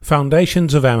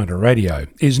Foundations of Amateur Radio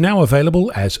is now available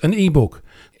as an ebook.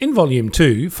 In Volume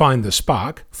 2, Find the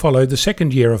Spark, followed the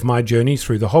second year of my journey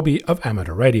through the hobby of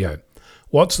amateur radio.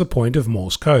 What's the point of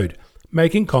Morse code?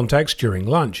 Making contacts during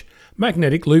lunch,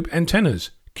 magnetic loop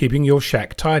antennas, keeping your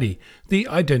shack tidy, the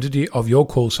identity of your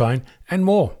call sign, and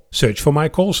more. Search for my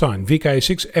call sign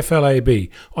VK6FLAB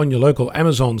on your local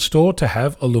Amazon store to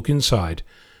have a look inside.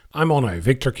 I'm Onno,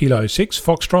 Victor Kilo 6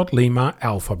 Foxtrot Lima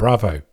Alpha Bravo.